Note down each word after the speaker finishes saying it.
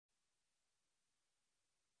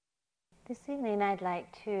This evening I'd like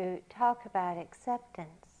to talk about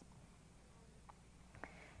acceptance.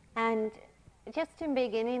 And just in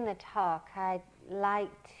beginning the talk, I'd like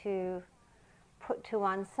to put to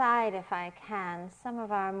one side, if I can, some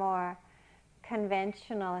of our more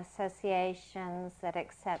conventional associations that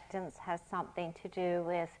acceptance has something to do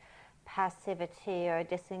with passivity or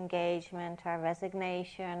disengagement or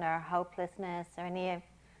resignation or hopelessness or any of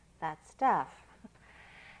that stuff.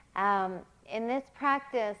 In this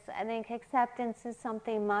practice, I think acceptance is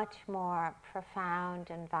something much more profound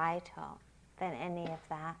and vital than any of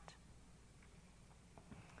that.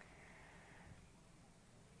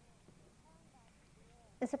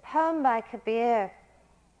 There's a poem by Kabir.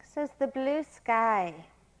 It says, "The blue sky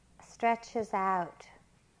stretches out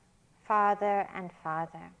farther and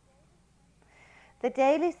farther. The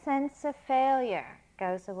daily sense of failure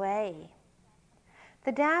goes away.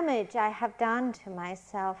 The damage I have done to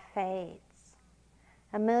myself fades.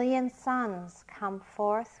 A million suns come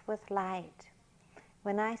forth with light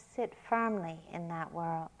when I sit firmly in that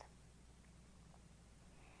world."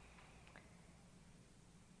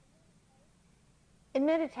 In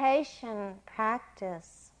meditation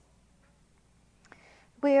practice,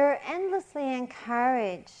 we are endlessly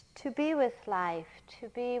encouraged to be with life, to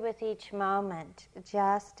be with each moment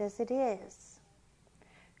just as it is,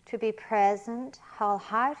 to be present,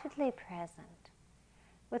 wholeheartedly present,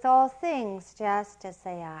 with all things just as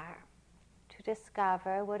they are, to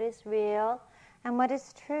discover what is real and what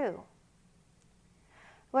is true.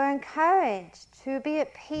 We're encouraged to be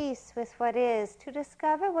at peace with what is, to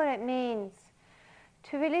discover what it means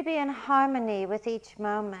to really be in harmony with each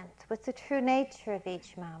moment, with the true nature of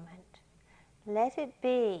each moment. Let it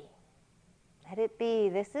be. Let it be.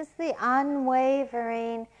 This is the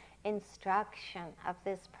unwavering instruction of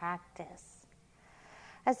this practice,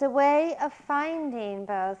 as a way of finding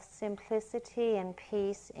both simplicity and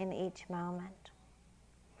peace in each moment.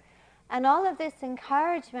 And all of this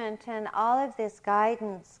encouragement and all of this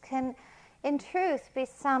guidance can, in truth, be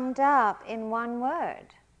summed up in one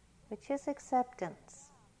word, which is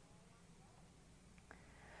acceptance.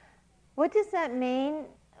 What does that mean?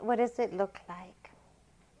 What does it look like?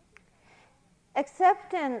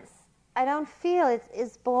 Acceptance, I don't feel it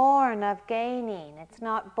is born of gaining. It's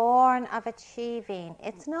not born of achieving.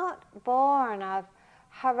 It's not born of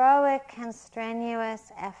heroic and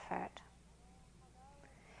strenuous effort.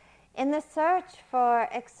 In the search for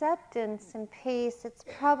acceptance and peace, it's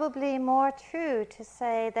probably more true to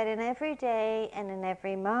say that in every day and in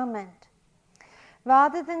every moment,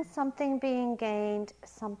 rather than something being gained,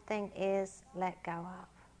 something is let go of.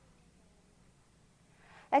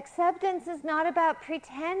 Acceptance is not about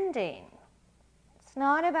pretending. It's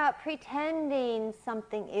not about pretending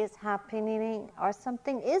something is happening or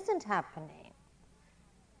something isn't happening.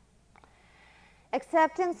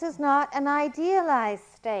 Acceptance is not an idealized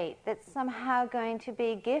state that's somehow going to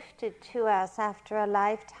be gifted to us after a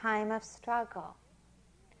lifetime of struggle.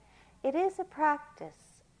 It is a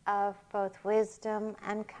practice of both wisdom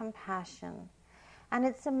and compassion, and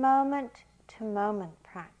it's a moment-to-moment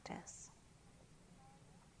practice.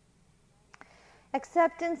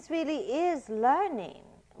 Acceptance really is learning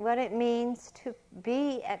what it means to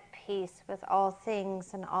be at peace with all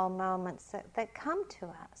things and all moments that come to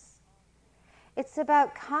us. It's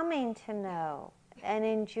about coming to know an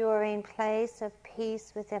enduring place of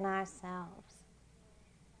peace within ourselves.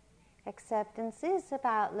 Acceptance is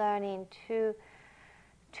about learning to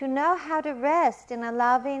know how to rest in a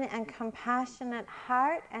loving and compassionate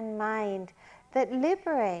heart and mind that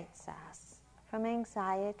liberates us from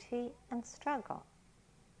anxiety and struggle.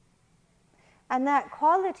 And that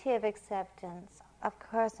quality of acceptance, of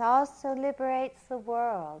course, also liberates the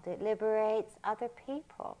world. It liberates other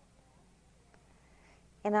people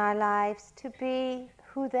in our lives to be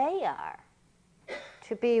who they are,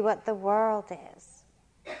 to be what the world is.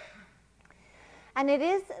 And it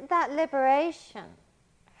is that liberation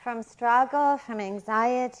from struggle, from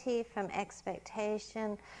anxiety, from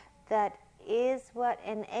expectation, that is what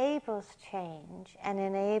enables change and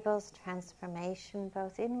enables transformation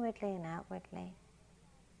both inwardly and outwardly.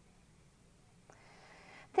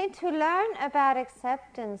 I think to learn about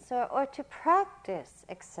acceptance or to practice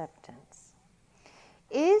acceptance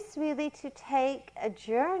is really to take a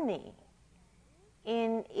journey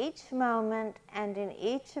in each moment and in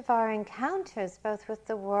each of our encounters, both with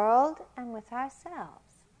the world and with ourselves.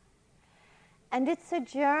 And it's a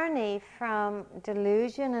journey from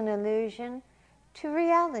delusion and illusion to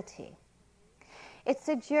reality. It's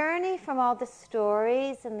a journey from all the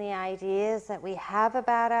stories and the ideas that we have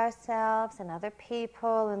about ourselves and other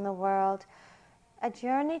people in the world, a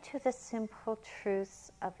journey to the simple truths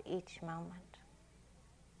of each moment.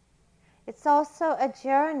 It's also a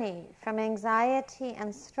journey from anxiety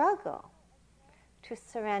and struggle to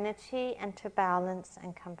serenity and to balance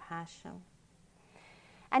and compassion.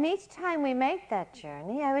 And each time we make that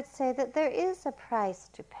journey, I would say that there is a price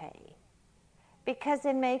to pay. Because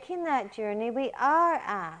in making that journey, we are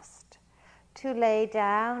asked to lay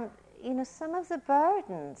down, some of the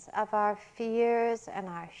burdens of our fears and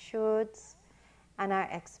our shoulds and our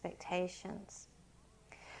expectations.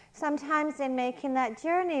 Sometimes in making that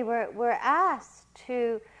journey, we're asked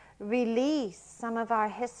to release some of our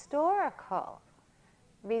historical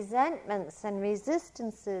resentments and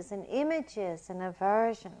resistances and images and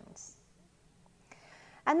aversions.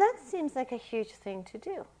 And that seems like a huge thing to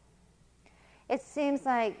do. It seems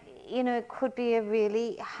like, it could be a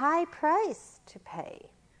really high price to pay,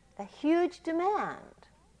 a huge demand.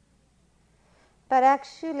 But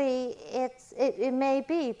actually, it may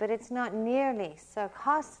be, but it's not nearly so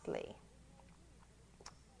costly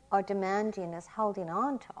or demanding as holding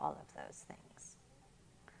on to all of those things.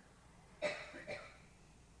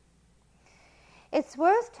 It's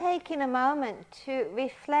worth taking a moment to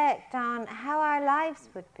reflect on how our lives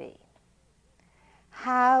would be,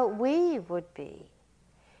 how we would be,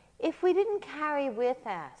 if we didn't carry with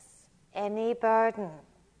us any burden,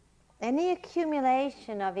 any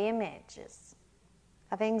accumulation of images,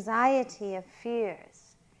 of anxiety, of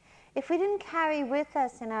fears. If we didn't carry with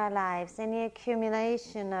us in our lives any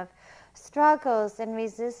accumulation of struggles and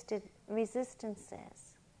resistances,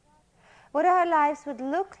 what our lives would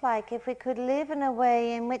look like if we could live in a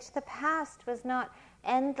way in which the past was not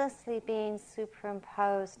endlessly being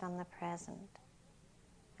superimposed on the present.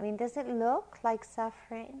 I mean, does it look like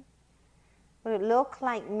suffering? Would it look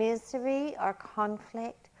like misery or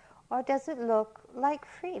conflict? Or does it look like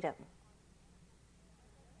freedom?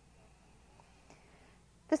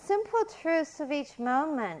 The simple truths of each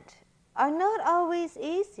moment are not always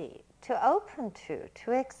easy to open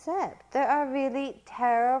to accept. There are really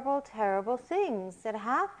terrible, terrible things that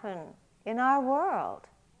happen in our world.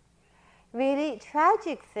 Really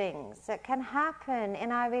tragic things that can happen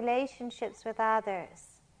in our relationships with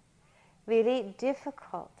others. Really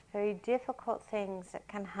difficult, very difficult things that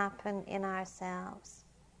can happen in ourselves.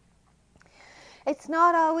 It's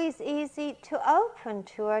not always easy to open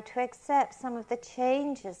to or to accept some of the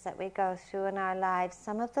changes that we go through in our lives,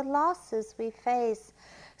 some of the losses we face,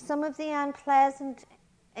 some of the unpleasant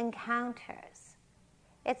encounters.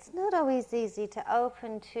 It's not always easy to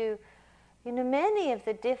open to, many of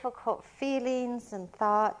the difficult feelings and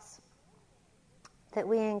thoughts that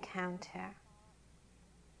we encounter.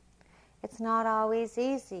 It's not always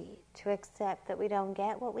easy to accept that we don't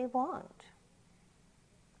get what we want.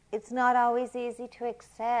 It's not always easy to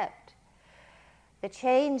accept the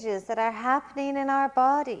changes that are happening in our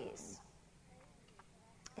bodies.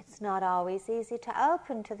 It's not always easy to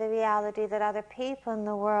open to the reality that other people in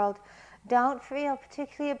the world don't feel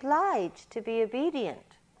particularly obliged to be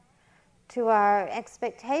obedient to our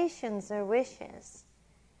expectations or wishes.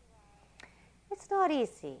 It's not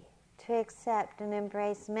easy to accept and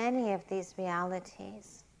embrace many of these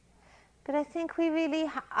realities. But I think we really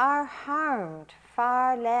are harmed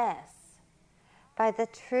far less by the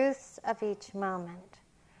truths of each moment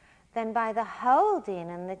than by the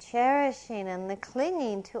holding and the cherishing and the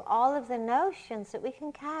clinging to all of the notions that we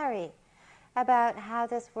can carry about how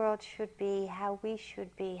this world should be, how we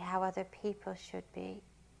should be, how other people should be.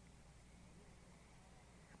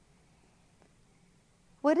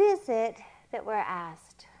 What is it that we're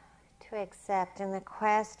asked to accept in the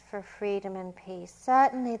quest for freedom and peace?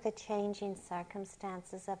 Certainly the changing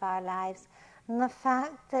circumstances of our lives and the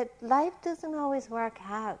fact that life doesn't always work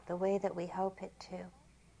out the way that we hope it to.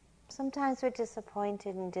 Sometimes we're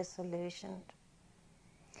disappointed and disillusioned.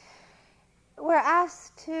 We're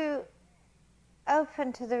asked to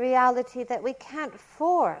open to the reality that we can't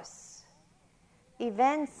force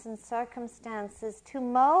events and circumstances to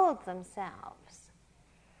mold themselves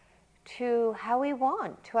to how we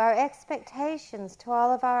want, to our expectations, to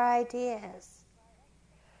all of our ideas.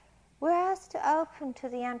 We're asked to open to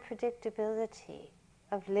the unpredictability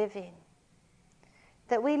of living,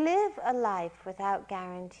 that we live a life without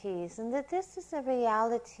guarantees, and that this is a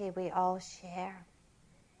reality we all share.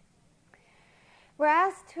 We're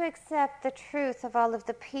asked to accept the truth of all of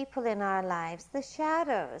the people in our lives, the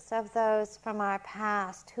shadows of those from our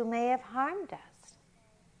past who may have harmed us.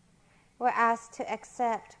 We're asked to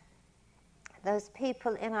accept those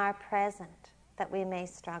people in our present that we may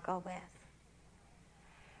struggle with.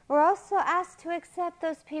 We're also asked to accept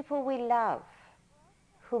those people we love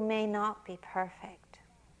who may not be perfect.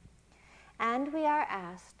 And we are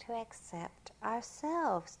asked to accept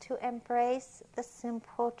ourselves, to embrace the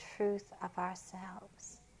simple truth of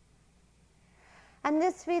ourselves. And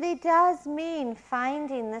this really does mean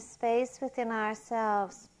finding the space within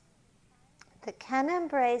ourselves that can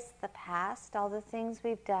embrace the past, all the things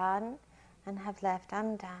we've done and have left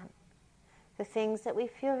undone, the things that we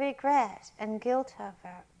feel regret and guilt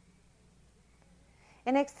over.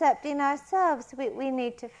 In accepting ourselves, we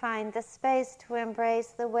need to find the space to embrace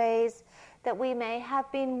the ways that we may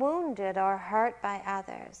have been wounded or hurt by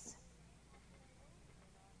others.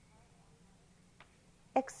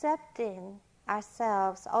 Accepting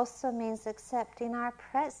ourselves also means accepting our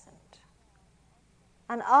present.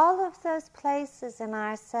 And all of those places in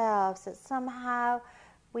ourselves that somehow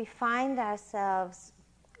we find ourselves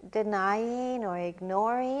denying or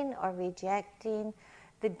ignoring or rejecting,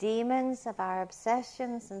 the demons of our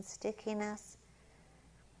obsessions and stickiness.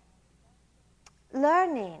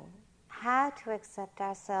 Learning how to accept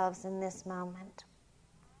ourselves in this moment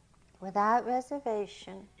without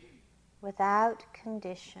reservation, without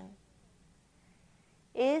condition,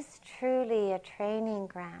 is truly a training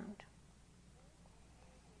ground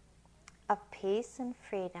of peace and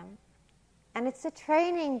freedom. And it's a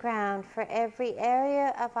training ground for every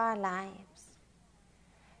area of our lives.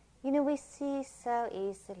 You know, we see so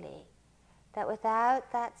easily that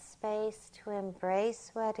without that space to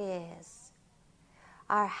embrace what is,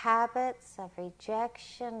 our habits of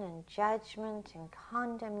rejection and judgment and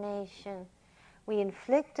condemnation we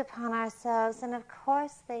inflict upon ourselves, and of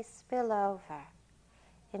course they spill over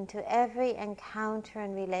into every encounter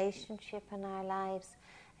and relationship in our lives.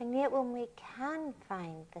 And yet when we can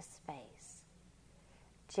find the space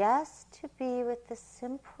just to be with the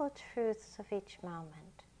simple truths of each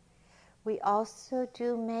moment, we also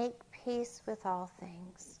do make peace with all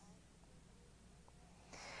things.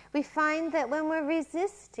 We find that when we're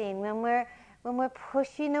resisting, when we're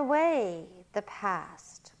pushing away the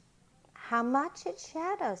past, how much it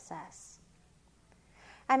shadows us,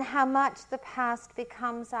 and how much the past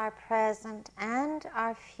becomes our present and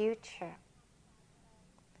our future.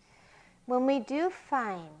 When we do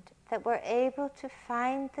find that we're able to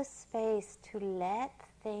find the space to let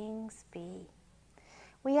things be,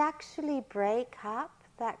 we actually break up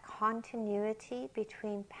that continuity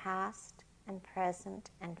between past and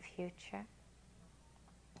present and future.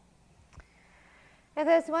 Now,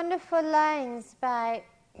 there's wonderful lines by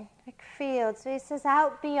Fields where he says,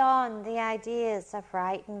 out beyond the ideas of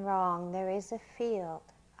right and wrong, there is a field.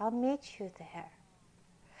 I'll meet you there.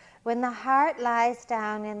 When the heart lies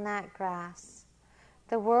down in that grass,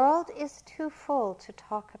 the world is too full to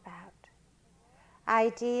talk about.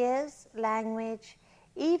 Ideas, language,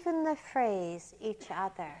 even the phrase each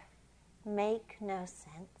other make no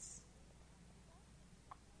sense.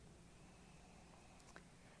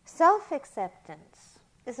 Self-acceptance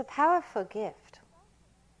is a powerful gift.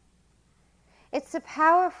 It's a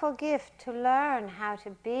powerful gift to learn how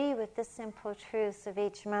to be with the simple truths of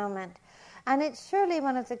each moment. And it's surely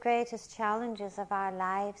one of the greatest challenges of our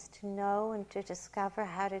lives to know and to discover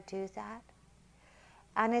how to do that.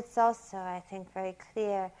 And it's also, I think, very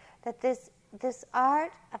clear that this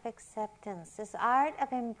art of acceptance, this art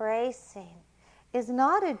of embracing, is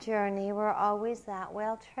not a journey we're always that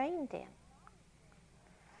well trained in.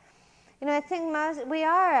 You know, I think we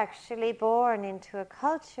are actually born into a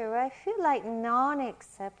culture where I feel like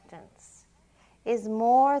non-acceptance is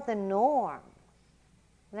more the norm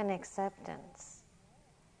than acceptance.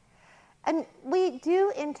 And we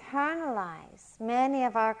do internalize many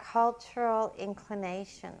of our cultural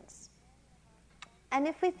inclinations. And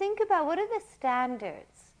if we think about what are the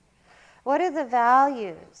standards, what are the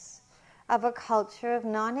values of a culture of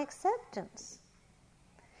non-acceptance,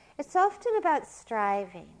 it's often about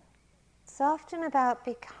striving. It's often about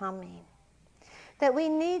becoming, that we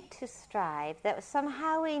need to strive, that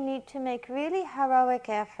somehow we need to make really heroic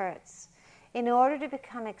efforts in order to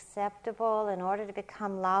become acceptable, in order to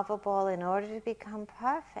become lovable, in order to become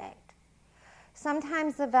perfect.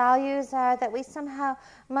 Sometimes the values are that we somehow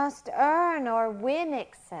must earn or win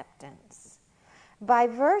acceptance by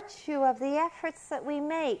virtue of the efforts that we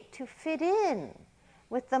make to fit in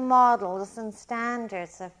with the models and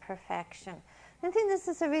standards of perfection. I think this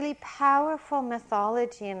is a really powerful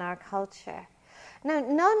mythology in our culture. Now,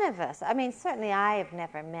 none of us, I mean, certainly I have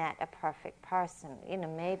never met a perfect person. You know,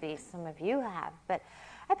 maybe some of you have, but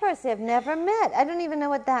I personally have never met. I don't even know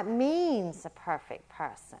what that means, a perfect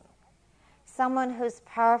person. Someone who's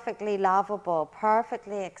perfectly lovable,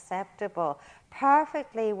 perfectly acceptable,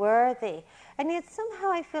 perfectly worthy. And yet somehow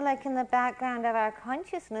I feel like in the background of our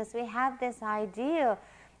consciousness we have this ideal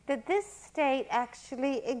that this state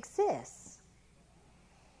actually exists.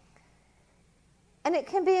 And it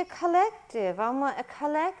can be a collective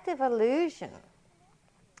illusion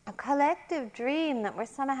a collective dream that we're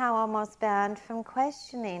somehow almost banned from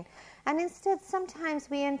questioning. And instead, sometimes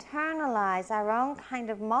we internalize our own kind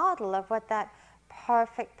of model of what that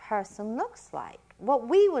perfect person looks like, what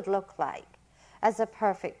we would look like as a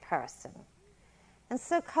perfect person. And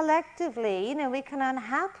so collectively, we can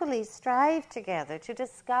unhappily strive together to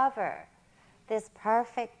discover this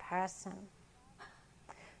perfect person.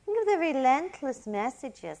 Think of the relentless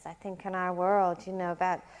messages, I think, in our world,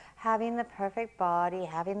 about having the perfect body,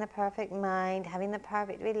 having the perfect mind, having the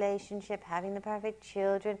perfect relationship, having the perfect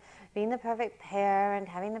children, being the perfect parent,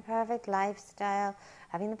 having the perfect lifestyle,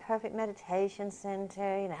 having the perfect meditation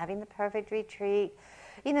center, having the perfect retreat.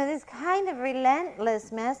 These kind of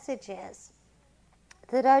relentless messages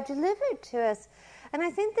that are delivered to us. And I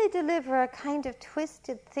think they deliver a kind of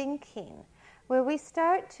twisted thinking where we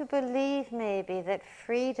start to believe maybe that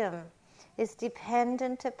freedom is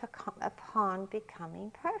dependent upon becoming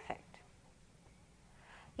perfect.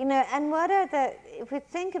 And if we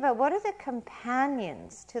think about what are the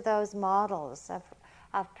companions to those models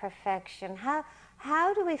of perfection,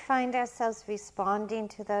 how do we find ourselves responding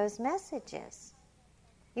to those messages?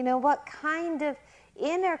 What kind of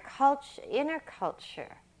inner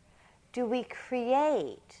culture do we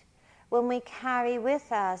create when we carry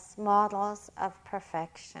with us models of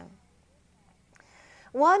perfection?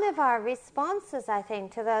 One of our responses, I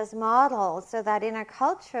think, to those models or that inner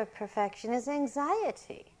culture of perfection is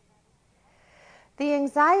anxiety. The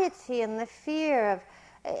anxiety and the fear of...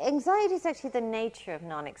 Anxiety is actually the nature of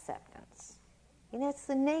non-acceptance. It's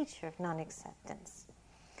the nature of non-acceptance.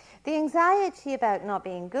 The anxiety about not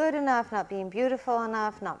being good enough, not being beautiful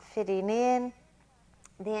enough, not fitting in.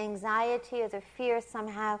 The anxiety or the fear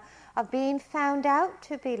somehow of being found out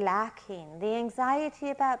to be lacking. The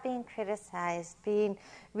anxiety about being criticized, being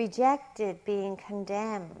rejected, being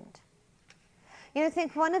condemned. I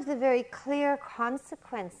think one of the very clear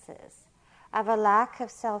consequences of a lack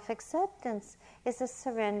of self-acceptance is a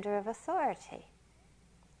surrender of authority.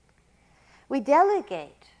 We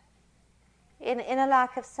delegate. In a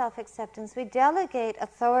lack of self-acceptance, we delegate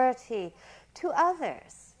authority to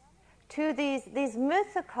others, to these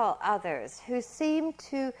mythical others who seem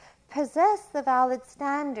to possess the valid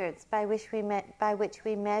standards by which we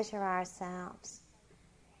measure ourselves.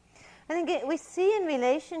 I think we see in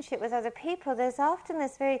relationship with other people, there's often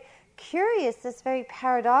this very curious, this very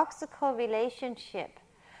paradoxical relationship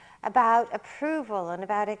about approval and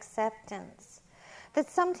about acceptance. That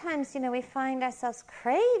sometimes, we find ourselves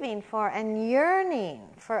craving for and yearning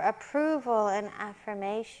for approval and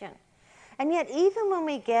affirmation. And yet, even when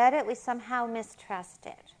we get it, we somehow mistrust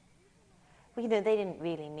it. Well, they didn't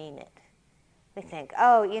really mean it. We think,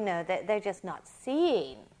 they're just not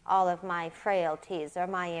seeing all of my frailties or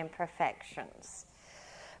my imperfections.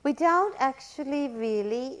 We don't actually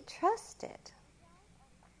really trust it.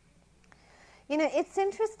 It's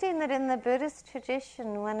interesting that in the Buddhist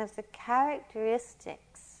tradition, one of the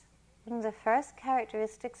first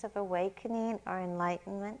characteristics of awakening or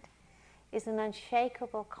enlightenment is an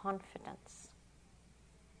unshakable confidence.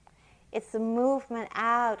 It's the movement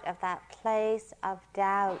out of that place of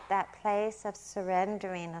doubt, that place of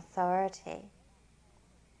surrendering authority.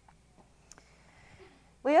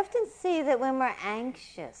 We often see that when we're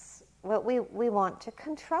anxious, what we want to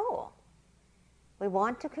control. We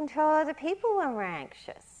want to control other people when we're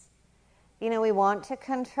anxious. We want to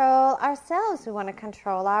control ourselves. We want to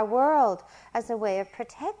control our world as a way of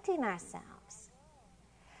protecting ourselves.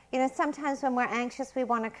 Sometimes when we're anxious, we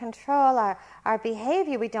want to control our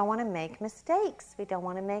behavior. We don't want to make mistakes. We don't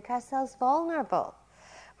want to make ourselves vulnerable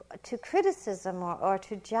to criticism or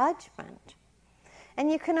to judgment.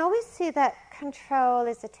 And you can always see that control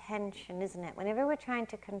is a tension, isn't it? Whenever we're trying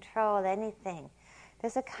to control anything,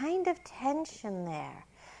 there's a kind of tension there.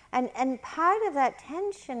 And part of that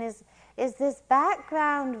tension is this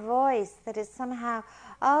background voice that is somehow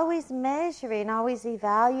always measuring, always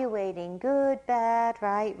evaluating good, bad,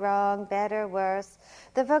 right, wrong, better, worse.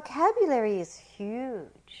 The vocabulary is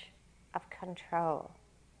huge of control.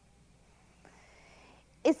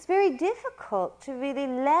 It's very difficult to really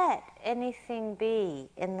let anything be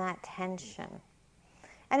in that tension.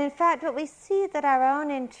 And in fact, what we see that our own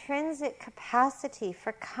intrinsic capacity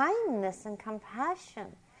for kindness and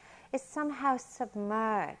compassion is somehow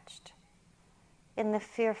submerged in the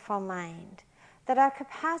fearful mind. That our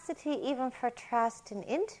capacity even for trust and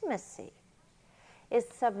intimacy is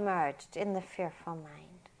submerged in the fearful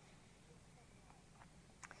mind.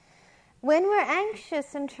 When we're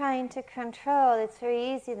anxious and trying to control, it's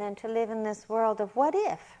very easy then to live in this world of what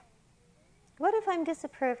if? What if I'm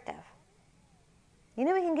disapproved of? We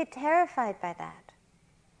can get terrified by that.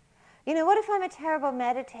 What if I'm a terrible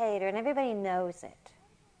meditator and everybody knows it?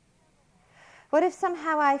 What if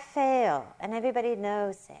somehow I fail and everybody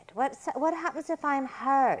knows it? What happens if I'm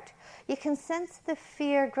hurt? You can sense the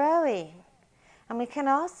fear growing. And we can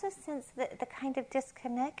also sense the kind of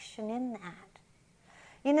disconnection in that.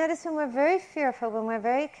 You notice when we're very fearful, when we're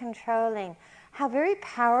very controlling, how very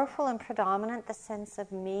powerful and predominant the sense of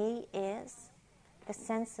me is. The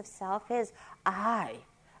sense of self is, I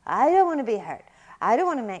don't want to be hurt. I don't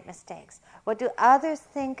want to make mistakes. What do others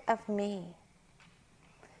think of me?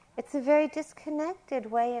 It's a very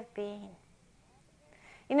disconnected way of being.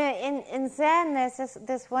 You know, in Zen, there's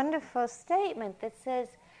this wonderful statement that says,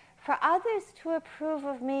 for others to approve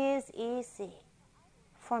of me is easy.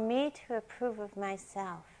 For me to approve of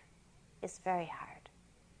myself is very hard.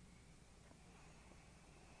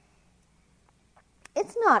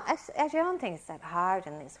 It's not, I don't think it's that hard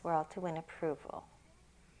in this world to win approval.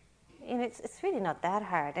 You know, it's really not that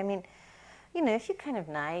hard. I mean, you know, if you're kind of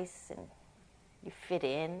nice and you fit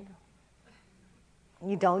in,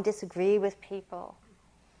 you don't disagree with people,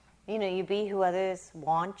 you know, you be who others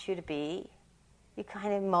want you to be, you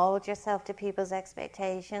kind of mold yourself to people's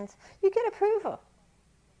expectations, you get approval.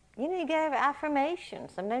 You know, you get affirmation.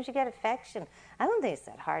 Sometimes you get affection. I don't think it's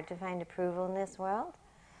that hard to find approval in this world.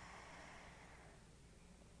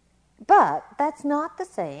 But that's not the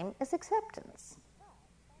same as acceptance.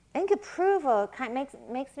 I think approval kind of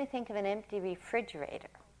makes me think of an empty refrigerator.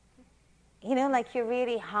 You know, like you're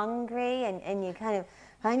really hungry and you kind of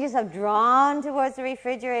find yourself drawn towards the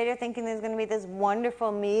refrigerator thinking there's going to be this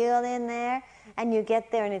wonderful meal in there, and you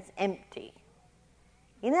get there and it's empty.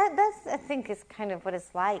 You know, that's, I think, is kind of what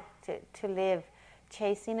it's like to live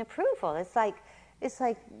chasing approval. It's like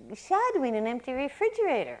shadowing an empty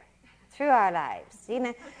refrigerator through our lives. You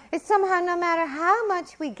know, it's somehow no matter how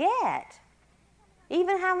much we get,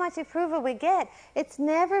 even how much approval we get, it's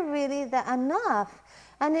never really enough,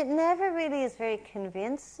 and it never really is very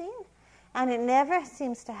convincing, and it never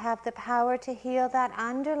seems to have the power to heal that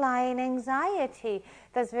underlying anxiety,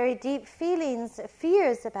 those very deep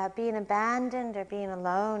fears about being abandoned or being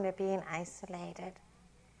alone or being isolated.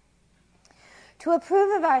 To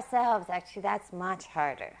approve of ourselves, actually, that's much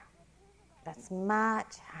harder. That's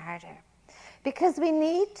much harder. Because we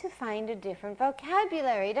need to find a different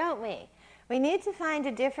vocabulary, don't we? We need to find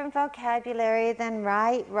a different vocabulary than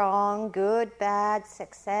right, wrong, good, bad,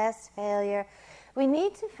 success, failure. We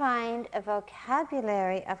need to find a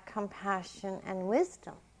vocabulary of compassion and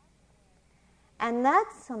wisdom. And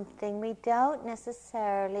that's something we don't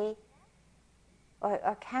necessarily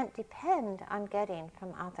or can't depend on getting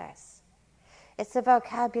from others. It's a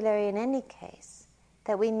vocabulary in any case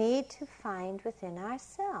that we need to find within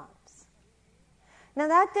ourselves. Now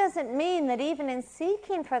that doesn't mean that even in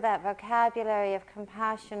seeking for that vocabulary of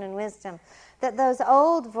compassion and wisdom, that those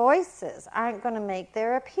old voices aren't going to make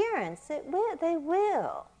their appearance. They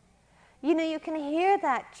will. You know, you can hear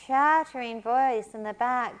that chattering voice in the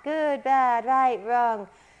back, good, bad, right, wrong.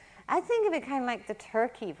 I think of it kind of like the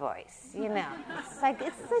turkey voice, you know. It's like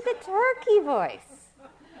a turkey voice.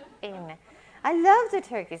 You know. I love the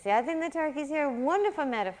turkeys. I think the turkeys here are a wonderful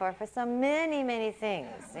metaphor for so many, many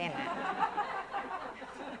things, you know.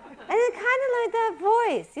 And it's kind of like that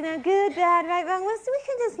voice, you know, good, bad, right, wrong. Well, so we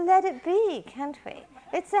can just let it be, can't we?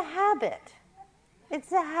 It's a habit.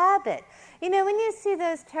 It's a habit. You know, when you see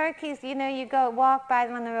those turkeys, you know, you go walk by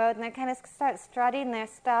them on the road and they kind of start strutting their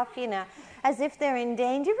stuff, you know, as if they're in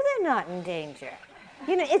danger, but they're not in danger.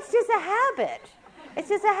 You know, it's just a habit. It's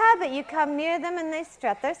just a habit. You come near them and they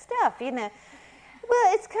strut their stuff, you know.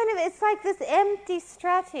 Well, it's like this empty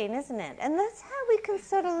strutting, isn't it? And that's how we can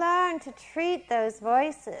sort of learn to treat those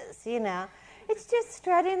voices, you know. It's just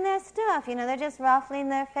strutting their stuff, you know, they're just ruffling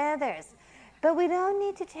their feathers. But we don't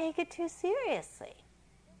need to take it too seriously.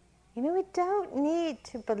 You know, we don't need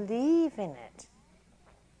to believe in it.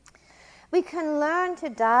 We can learn to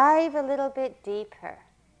dive a little bit deeper.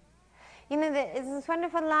 You know, there's this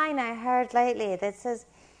wonderful line I heard lately that says,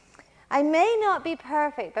 I may not be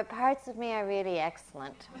perfect, but parts of me are really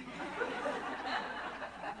excellent.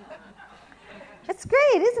 It's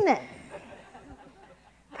great, isn't it?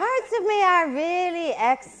 Parts of me are really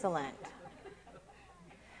excellent.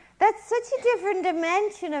 That's such a different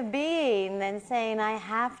dimension of being than saying I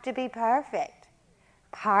have to be perfect.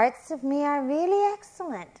 Parts of me are really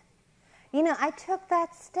excellent. You know, I took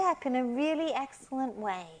that step in a really excellent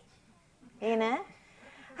way. You know?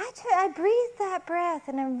 I breathed that breath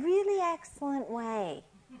in a really excellent way.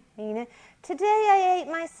 You know? Today I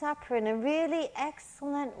ate my supper in a really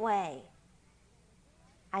excellent way.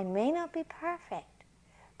 I may not be perfect,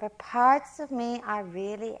 but parts of me are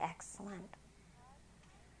really excellent.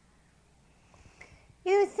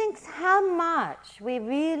 You think how much we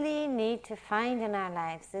really need to find in our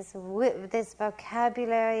lives this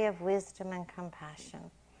vocabulary of wisdom and compassion.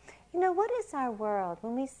 You know, what is our world?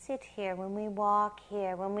 When we sit here, when we walk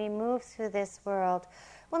here, when we move through this world,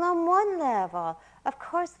 well, on one level, of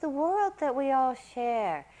course, the world that we all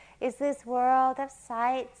share is this world of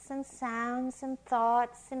sights and sounds and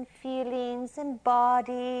thoughts and feelings and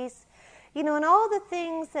bodies, you know, and all the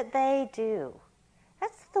things that they do.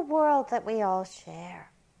 That's the world that we all share.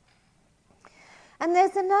 And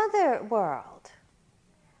there's another world,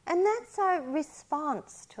 and that's our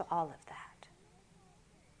response to all of that.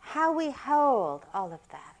 How we hold all of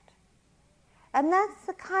that. And that's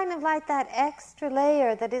the kind of like that extra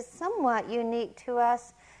layer that is somewhat unique to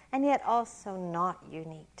us and yet also not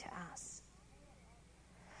unique to us.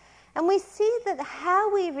 And we see that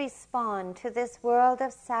how we respond to this world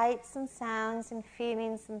of sights and sounds and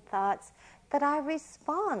feelings and thoughts, that our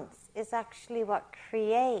response is actually what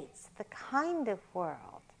creates the kind of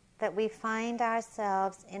world that we find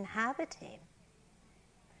ourselves inhabiting.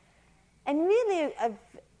 And really,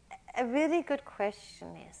 a really good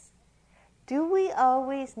question is, do we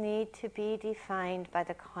always need to be defined by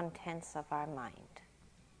the contents of our mind?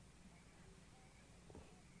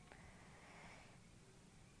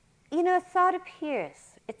 You know, a thought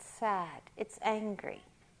appears, it's sad, it's angry,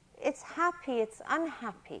 it's happy, it's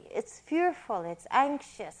unhappy, it's fearful, it's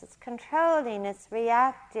anxious, it's controlling, it's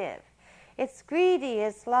reactive, it's greedy,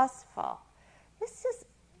 it's lustful. This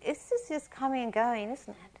is just coming and going,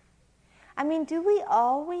 isn't it? I mean, do we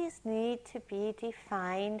always need to be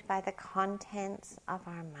defined by the contents of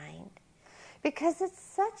our mind? Because it's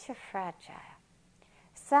such a fragile,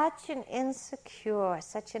 such an insecure,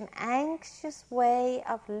 such an anxious way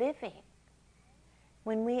of living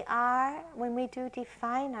when we do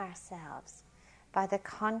define ourselves by the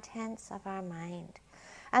contents of our mind.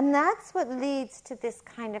 And that's what leads to this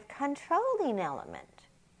kind of controlling element.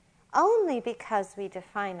 Only because we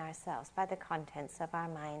define ourselves by the contents of our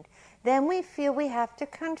mind, then we feel we have to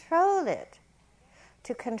control it.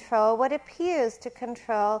 To control what appears, to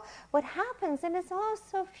control what happens. And it's all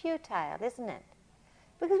so futile, isn't it?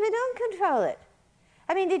 Because we don't control it.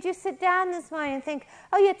 I mean, did you sit down this morning and think,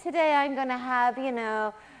 oh yeah, today I'm going to have,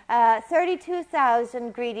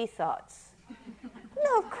 32,000 greedy thoughts?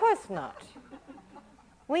 No, of course not.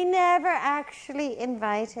 We never actually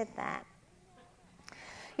invited that.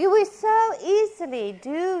 We so easily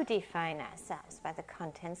do define ourselves by the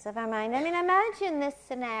contents of our mind. I mean, imagine this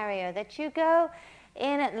scenario that you go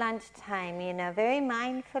in at lunchtime, very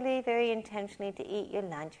mindfully, very intentionally to eat your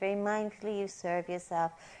lunch. Very mindfully you serve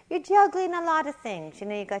yourself. You're juggling a lot of things.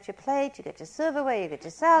 You got your plate, you got your silverware, you got your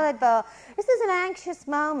salad bowl. This is an anxious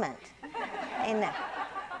moment.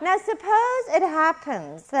 Now suppose it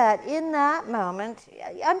happens that in that moment,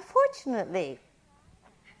 unfortunately,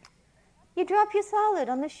 you drop your salad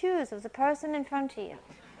on the shoes of the person in front of you.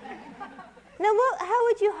 Now, how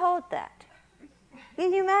would you hold that?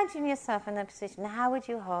 Can you imagine yourself in that position? How would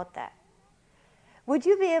you hold that? Would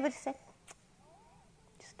you be able to say,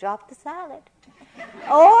 just drop the salad?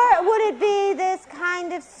 Or would it be this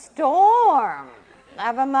kind of storm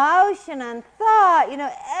of emotion and thought?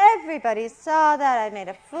 Everybody saw that. I made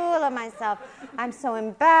a fool of myself. I'm so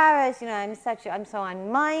embarrassed. I'm so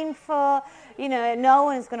unmindful. No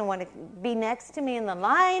one's going to want to be next to me in the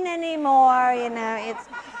line anymore. It's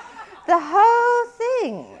the whole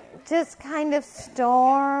thing just kind of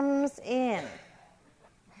storms in.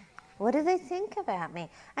 What do they think about me?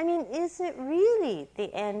 I mean, is it really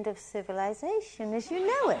the end of civilization as you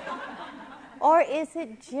know it? Or is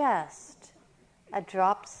it just a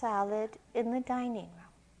dropped salad in the dining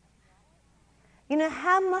room?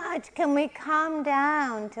 How much can we calm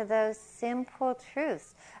down to those simple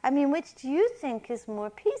truths? I mean, which do you think is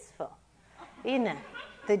more peaceful?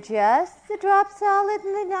 The dropped salad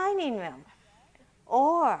in the dining room,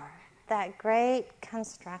 or that great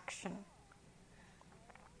construction?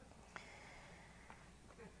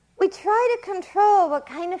 We try to control what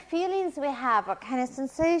kind of feelings we have, what kind of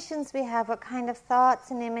sensations we have, what kind of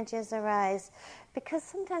thoughts and images arise, because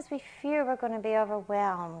sometimes we fear we're going to be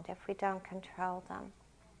overwhelmed if we don't control them.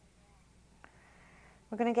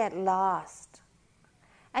 We're going to get lost.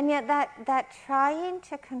 And yet that trying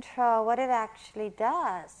to control, what it actually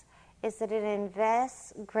does is that it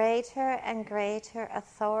invests greater and greater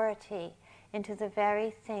authority into the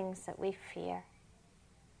very things that we fear.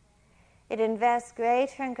 It invests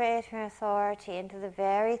greater and greater authority into the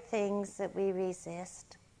very things that we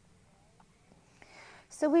resist.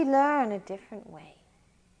 So we learn a different way.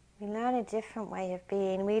 We learn a different way of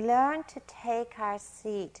being. We learn to take our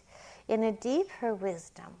seat in a deeper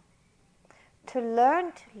wisdom, to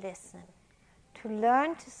learn to listen, to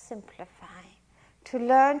learn to simplify, to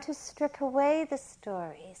learn to strip away the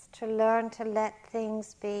stories, to learn to let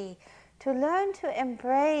things be, to learn to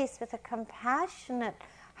embrace with a compassionate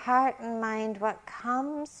heart and mind what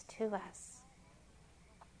comes to us.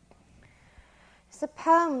 It's a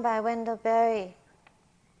poem by Wendell Berry.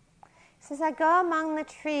 It says, I go among the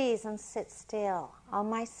trees and sit still. All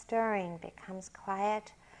my stirring becomes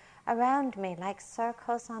quiet around me like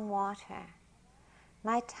circles on water.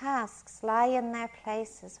 My tasks lie in their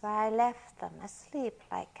places where I left them, asleep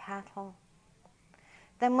like cattle.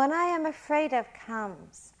 Then when I am afraid of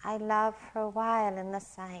comes, I love for a while in the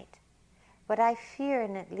sight. What I fear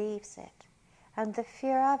and it leaves it, and the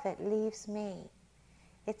fear of it leaves me.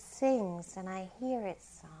 It sings and I hear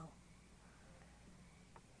its song.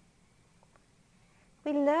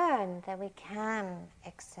 We learn that we can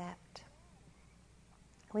accept.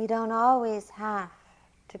 We don't always have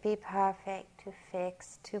to be perfect, to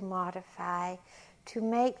fix, to modify, to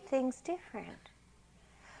make things different.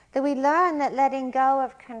 That we learn that letting go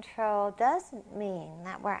of control doesn't mean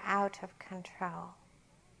that we're out of control.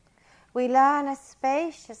 We learn a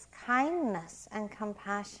spacious kindness and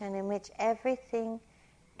compassion in which everything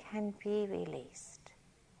can be released.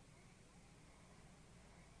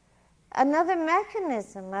 Another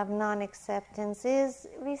mechanism of non-acceptance is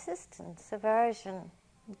resistance, aversion,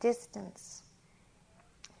 distance.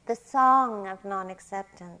 The song of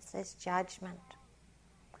non-acceptance is judgment.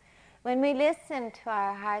 When we listen to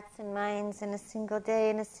our hearts and minds in a single day,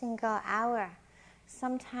 in a single hour,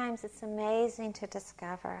 sometimes it's amazing to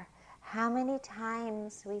discover how many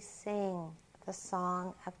times we sing the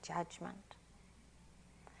song of judgment.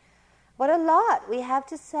 What a lot we have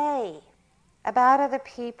to say about other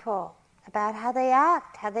people, about how they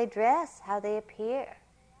act, how they dress, how they appear.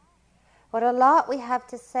 What a lot we have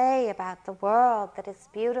to say about the world, that it's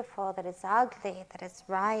beautiful, that it's ugly, that it's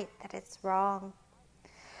right, that it's wrong.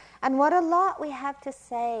 And what a lot we have to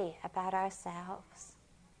say about ourselves.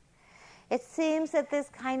 It seems that this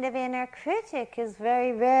kind of inner critic is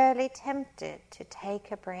very rarely tempted to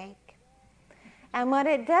take a break. And what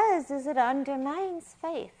it does is it undermines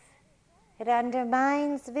faith. It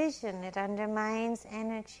undermines vision. It undermines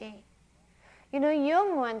energy. You know,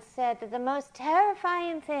 Jung once said that the most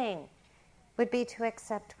terrifying thing would be to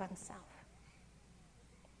accept oneself.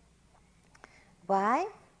 Why?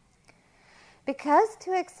 Because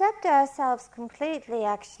to accept ourselves completely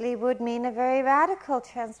actually would mean a very radical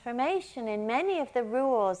transformation in many of the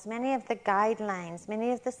rules, many of the guidelines,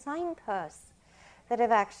 many of the signposts that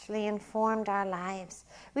have actually informed our lives.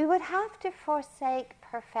 We would have to forsake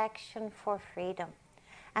perfection for freedom,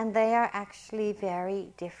 and they are actually very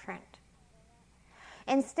different.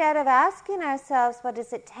 Instead of asking ourselves, what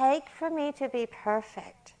does it take for me to be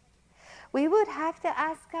perfect? We would have to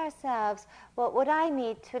ask ourselves, what would I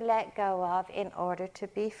need to let go of in order to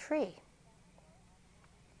be free?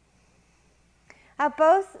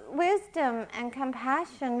 Both wisdom and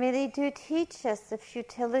compassion really do teach us the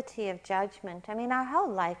futility of judgment. I mean, our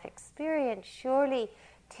whole life experience surely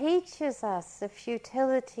teaches us the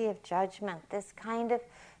futility of judgment, this kind of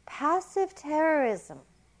passive terrorism.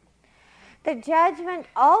 The judgment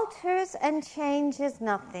alters and changes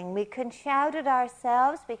nothing. We can shout at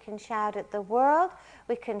ourselves, we can shout at the world,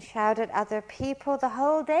 we can shout at other people the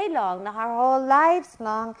whole day long, our whole lives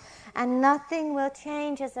long, and nothing will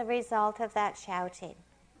change as a result of that shouting.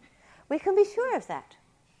 We can be sure of that.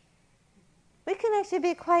 We can actually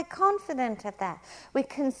be quite confident of that. We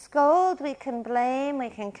can scold, we can blame, we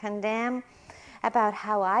can condemn about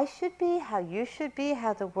how I should be, how you should be,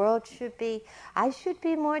 how the world should be. I should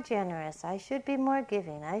be more generous. I should be more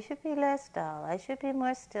giving. I should be less dull. I should be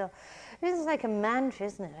more still. This is like a mantra,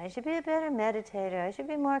 isn't it? I should be a better meditator. I should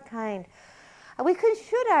be more kind. We can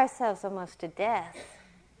shoot ourselves almost to death.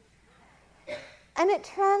 And it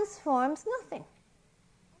transforms nothing.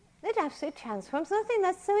 It absolutely transforms nothing.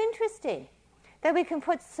 That's so interesting. That we can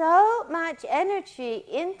put so much energy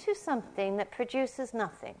into something that produces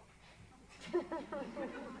nothing.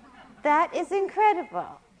 That is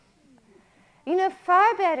incredible. You know,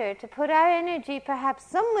 far better to put our energy perhaps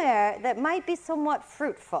somewhere that might be somewhat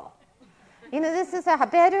fruitful. You know, this is a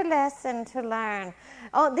better lesson to learn.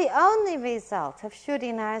 Oh, the only result of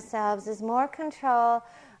shooting ourselves is more control,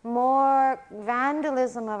 more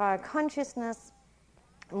vandalism of our consciousness,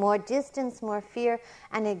 more distance, more fear,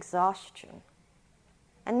 and exhaustion.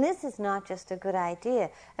 And this is not just a good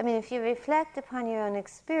idea. I mean, if you reflect upon your own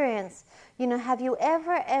experience, you know, have you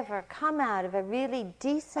ever come out of a really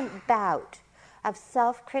decent bout of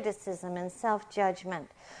self-criticism and self-judgment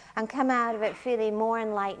and come out of it feeling more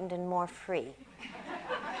enlightened and more free?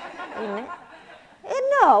 You know?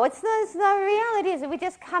 No, it's not reality, is it? We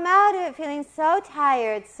just come out of it feeling so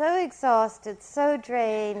tired, so exhausted, so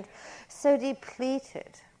drained, so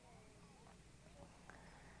depleted.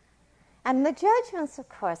 And the judgments, of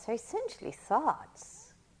course, are essentially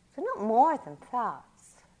thoughts. They're not more than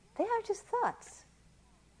thoughts. They are just thoughts.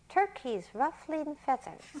 Turkeys ruffling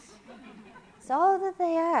feathers. It's all that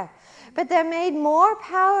they are. But they're made more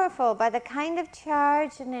powerful by the kind of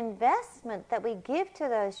charge and investment that we give to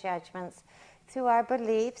those judgments through our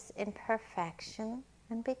beliefs in perfection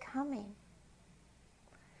and becoming.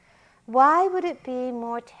 Why would it be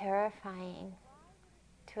more terrifying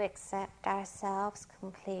to accept ourselves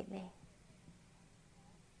completely?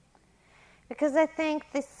 Because I think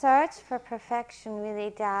the search for perfection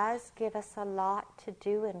really does give us a lot to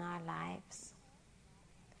do in our lives.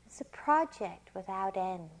 It's a project without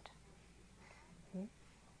end.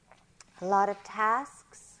 A lot of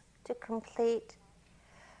tasks to complete,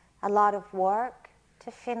 a lot of work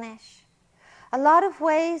to finish, a lot of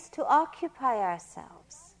ways to occupy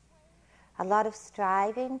ourselves, a lot of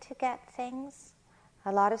striving to get things,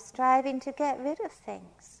 a lot of striving to get rid of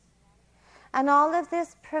things. And all of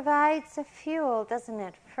this provides a fuel, doesn't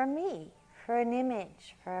it, for me, for an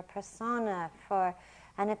image, for a persona, for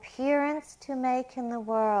an appearance to make in the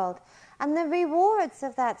world. And the rewards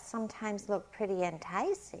of that sometimes look pretty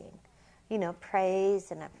enticing. You know,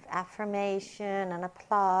 praise and affirmation and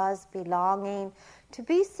applause, belonging, to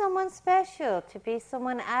be someone special, to be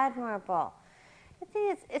someone admirable. I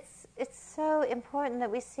think it's so important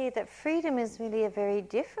that we see that freedom is really a very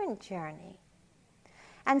different journey.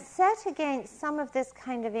 And set against some of this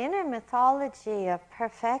kind of inner mythology of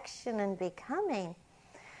perfection and becoming,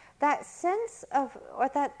 that sense of, or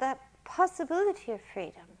that possibility of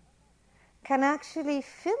freedom can actually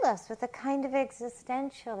fill us with a kind of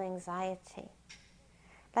existential anxiety.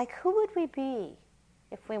 Like, who would we be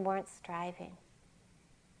if we weren't striving?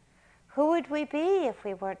 Who would we be if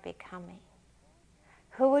we weren't becoming?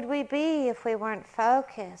 Who would we be if we weren't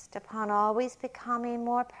focused upon always becoming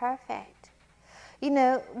more perfect? You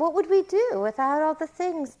know, what would we do without all the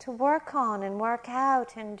things to work on and work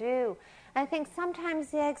out and do? I think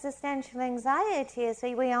sometimes the existential anxiety is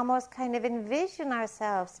that we almost kind of envision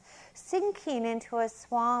ourselves sinking into a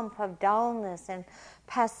swamp of dullness and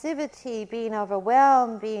passivity, being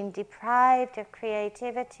overwhelmed, being deprived of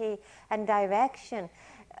creativity and direction,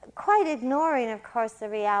 quite ignoring, of course, the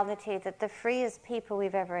reality that the freest people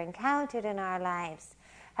we've ever encountered in our lives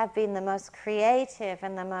have been the most creative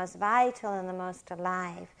and the most vital and the most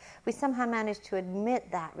alive. We somehow manage to admit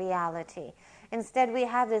that reality. Instead, we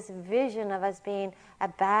have this vision of us being a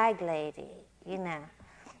bag lady, you know,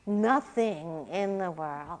 nothing in the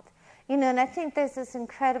world. You know, and I think there's this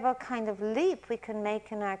incredible kind of leap we can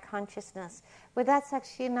make in our consciousness, where that's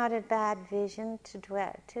actually not a bad vision to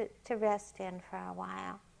rest in for a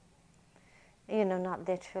while. You know, not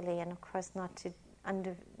literally, and of course not to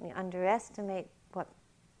underestimate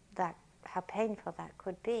how painful that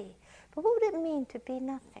could be. But what would it mean to be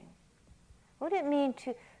nothing? What would it mean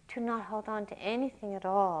to not hold on to anything at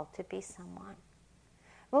all, to be someone?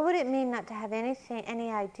 What would it mean not to have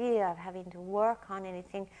any idea of having to work on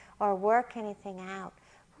anything or work anything out?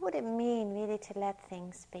 What would it mean really to let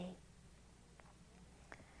things be?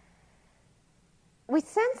 We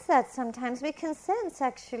sense that sometimes. We can sense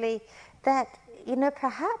actually that, you know,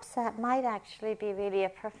 perhaps that might actually be really a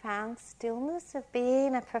profound stillness of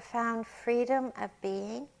being, a profound freedom of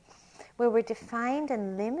being, where we're defined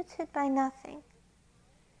and limited by nothing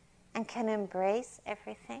and can embrace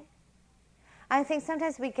everything. I think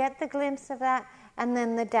sometimes we get the glimpse of that and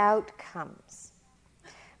then the doubt comes.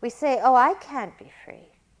 We say, oh, I can't be free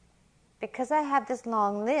because I have this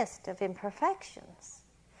long list of imperfections,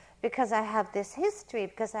 because I have this history,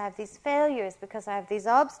 because I have these failures, because I have these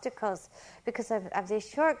obstacles, because I have these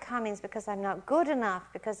shortcomings, because I'm not good enough,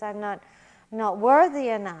 because I'm not worthy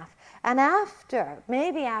enough. And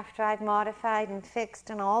maybe after I've modified and fixed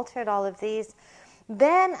and altered all of these,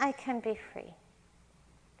 then I can be free.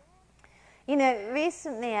 You know,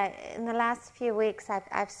 recently, in the last few weeks,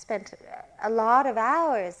 I've spent a lot of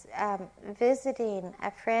hours visiting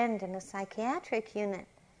a friend in a psychiatric unit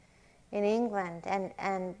in England,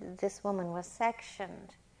 and this woman was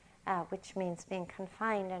sectioned, which means being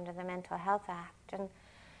confined under the Mental Health Act.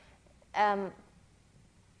 And,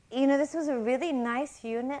 you know, this was a really nice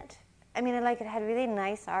unit. I mean, it had really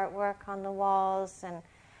nice artwork on the walls and,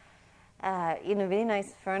 you know, really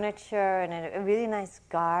nice furniture and a really nice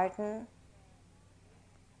garden.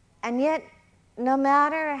 And yet, no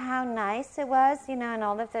matter how nice it was, you know, and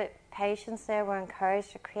all of the patients there were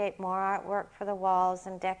encouraged to create more artwork for the walls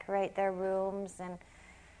and decorate their rooms and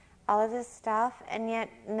all of this stuff, and yet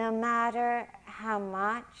no matter how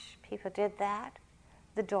much people did that,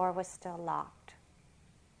 the door was still locked.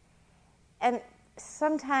 And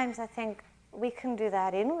sometimes I think we can do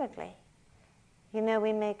that inwardly. You know,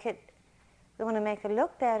 we want to make it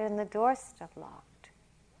look better, and the door's still locked.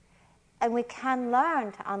 And we can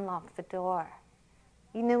learn to unlock the door,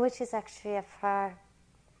 you know, which is actually a far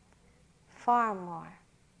more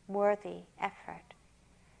worthy effort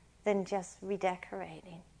than just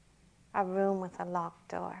redecorating a room with a locked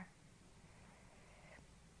door.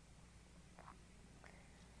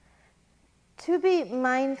 To be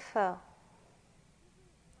mindful,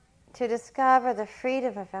 to discover the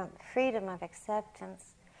freedom of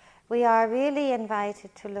acceptance, we are really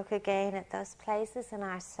invited to look again at those places in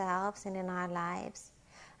ourselves and in our lives,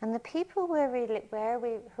 and the people who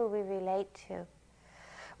we relate to,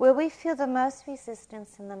 where we feel the most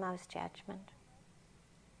resistance and the most judgment,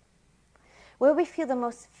 where we feel the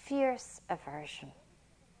most fierce aversion,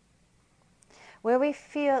 where we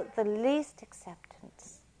feel the least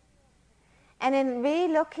acceptance. And in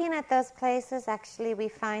re-looking at those places, actually we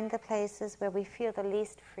find the places where we feel the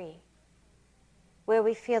least free, where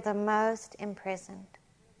we feel the most imprisoned.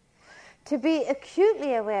 To be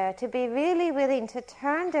acutely aware, to be really willing to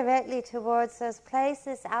turn directly towards those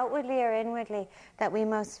places, outwardly or inwardly, that we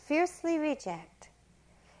most fiercely reject,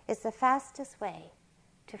 is the fastest way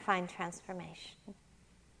to find transformation.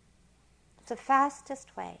 It's the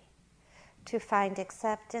fastest way to find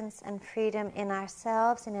acceptance and freedom in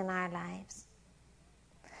ourselves and in our lives.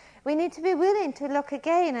 We need to be willing to look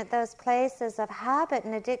again at those places of habit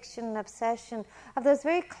and addiction and obsession, of those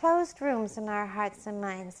very closed rooms in our hearts and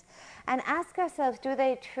minds, and ask ourselves, do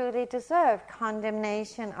they truly deserve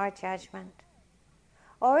condemnation or judgment?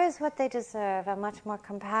 Or is what they deserve a much more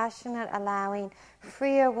compassionate, allowing,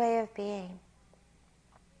 freer way of being?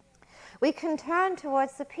 We can turn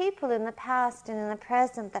towards the people in the past and in the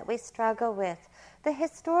present that we struggle with, the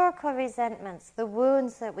historical resentments, the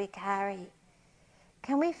wounds that we carry.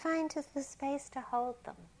 Can we find the space to hold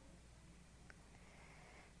them?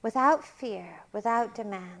 Without fear, without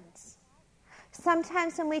demands.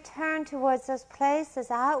 Sometimes when we turn towards those places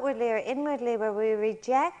outwardly or inwardly where we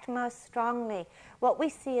reject most strongly, what we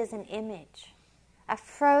see is an image, a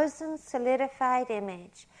frozen, solidified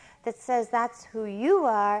image that says that's who you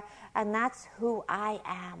are and that's who I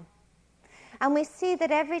am. And we see that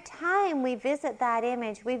every time we visit that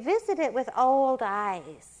image, we visit it with old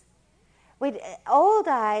eyes. With old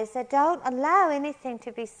eyes that don't allow anything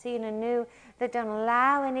to be seen anew, that don't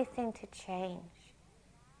allow anything to change.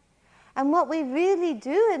 And what we really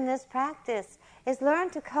do in this practice is learn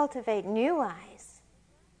to cultivate new eyes.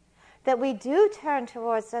 That we do turn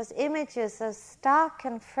towards those images, those stuck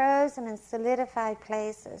and frozen and solidified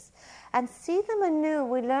places, and see them anew.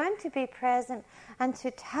 We learn to be present and to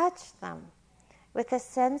touch them with a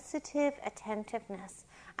sensitive attentiveness.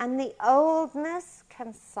 And the oldness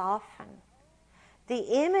can soften.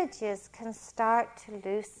 The images can start to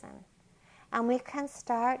loosen, and we can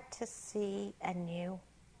start to see anew.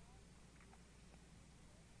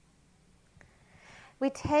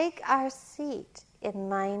 We take our seat in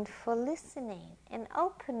mindful listening, in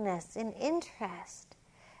openness, in interest,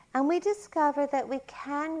 and we discover that we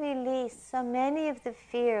can release so many of the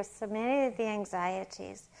fears, so many of the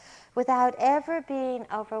anxieties, without ever being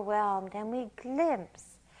overwhelmed, and we glimpse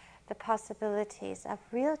the possibilities of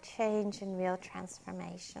real change and real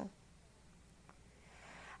transformation.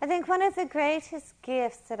 I think one of the greatest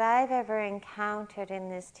gifts that I've ever encountered in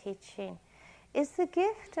this teaching is the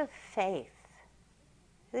gift of faith.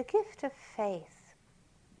 The gift of faith.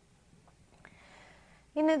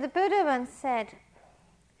 You know, the Buddha once said,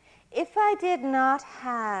 if I did not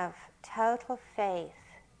have total faith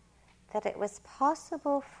that it was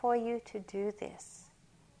possible for you to do this,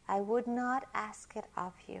 I would not ask it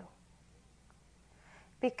of you.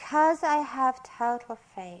 Because I have total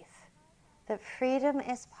faith that freedom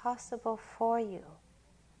is possible for you,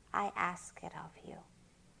 I ask it of you.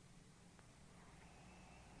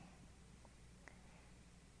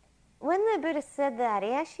 When the Buddha said that,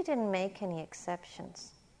 he actually didn't make any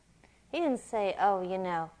exceptions. He didn't say, oh, you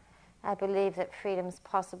know, I believe that freedom is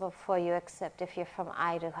possible for you except if you're from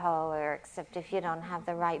Idaho, or except if you don't have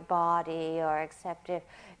the right body, or except if,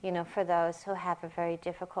 you know, for those who have a very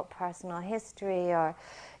difficult personal history, or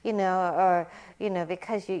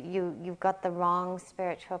because you've got the wrong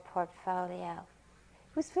spiritual portfolio.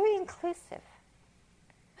 It was very inclusive.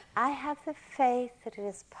 I have the faith that it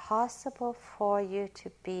is possible for you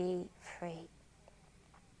to be free.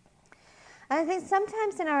 And I think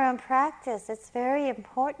sometimes in our own practice, it's very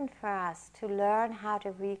important for us to learn how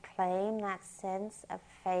to reclaim that sense of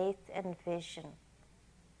faith and vision.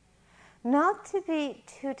 Not to be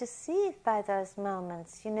too deceived by those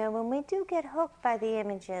moments. When we do get hooked by the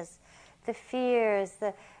images, the fears,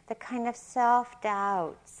 the kind of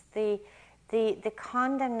self-doubts, the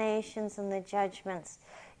condemnations and the judgments.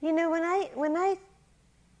 When I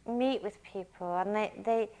meet with people and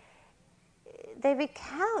they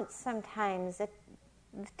recount sometimes the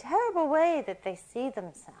terrible way that they see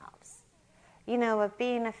themselves, of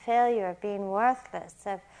being a failure, of being worthless,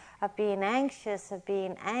 of being anxious, of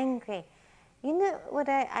being angry. What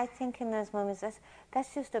I think in those moments,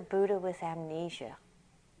 that's just a Buddha with amnesia.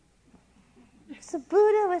 It's a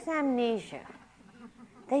Buddha with amnesia.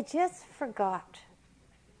 They just forgot.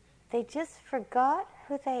 They just forgot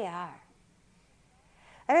who they are.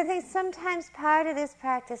 And I think sometimes part of this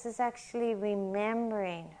practice is actually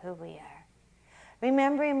remembering who we are.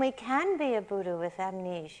 Remembering we can be a Buddha with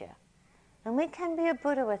amnesia. And we can be a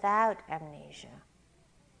Buddha without amnesia.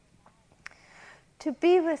 To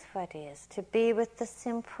be with what is, to be with the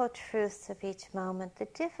simple truths of each moment, the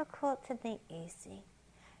difficult and the easy,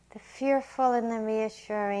 the fearful and the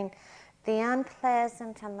reassuring, the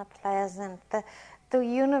unpleasant and the pleasant, the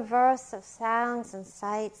universe of sounds and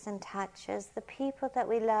sights and touches, the people that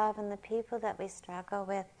we love and the people that we struggle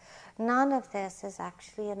with. None of this is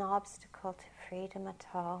actually an obstacle to freedom at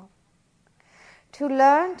all. To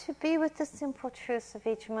learn to be with the simple truths of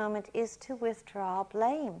each moment is to withdraw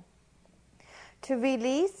blame, to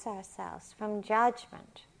release ourselves from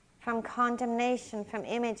judgment, from condemnation, from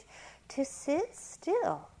image, to sit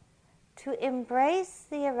still, to embrace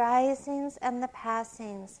the arisings and the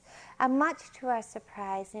passings. And much to our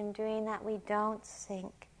surprise, in doing that, we don't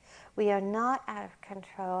sink. We are not out of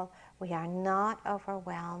control. We are not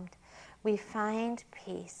overwhelmed. We find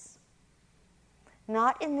peace.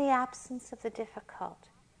 Not in the absence of the difficult,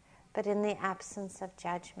 but in the absence of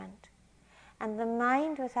judgment. And the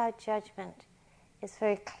mind without judgment is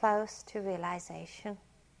very close to realization.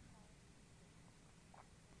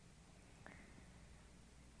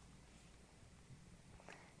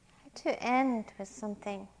 To end with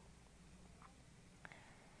something.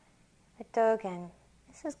 With Dogen,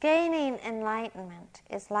 it says, gaining enlightenment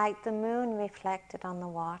is like the moon reflected on the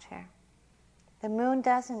water. The moon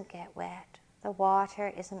doesn't get wet. The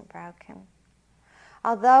water isn't broken.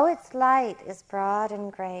 Although its light is broad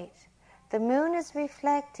and great, the moon is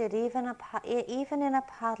reflected even in a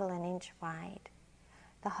puddle an inch wide.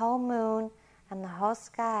 The whole moon and the whole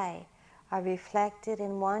sky are reflected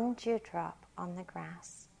in one dewdrop on the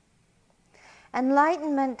grass.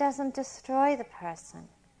 Enlightenment doesn't destroy the person.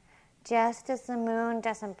 Just as the moon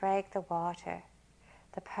doesn't break the water,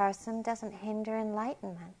 the person doesn't hinder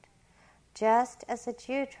enlightenment. Just as a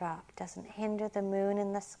dewdrop doesn't hinder the moon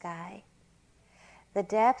in the sky. The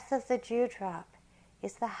depth of the dewdrop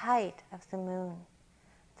is the height of the moon.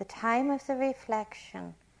 The time of the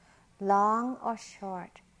reflection, long or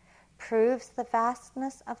short, proves the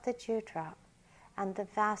vastness of the dewdrop and the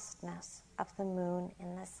vastness of the moon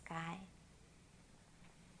in the sky.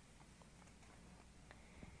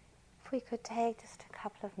 If we could take just a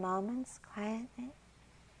couple of moments quietly.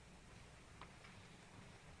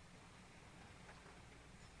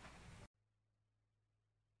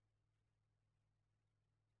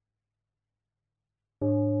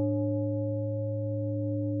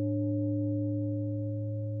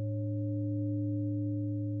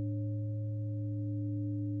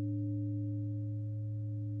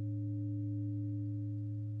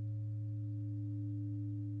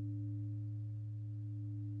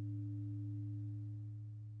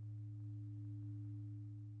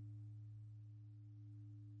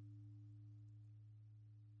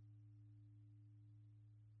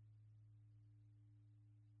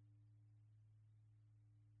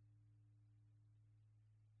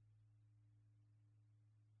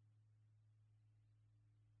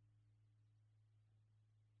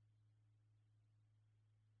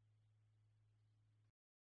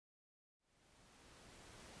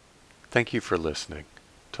 Thank you for listening.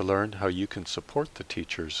 To learn how you can support the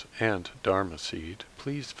teachers and Dharma Seed,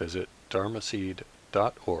 please visit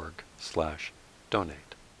dharmaseed.org/donate.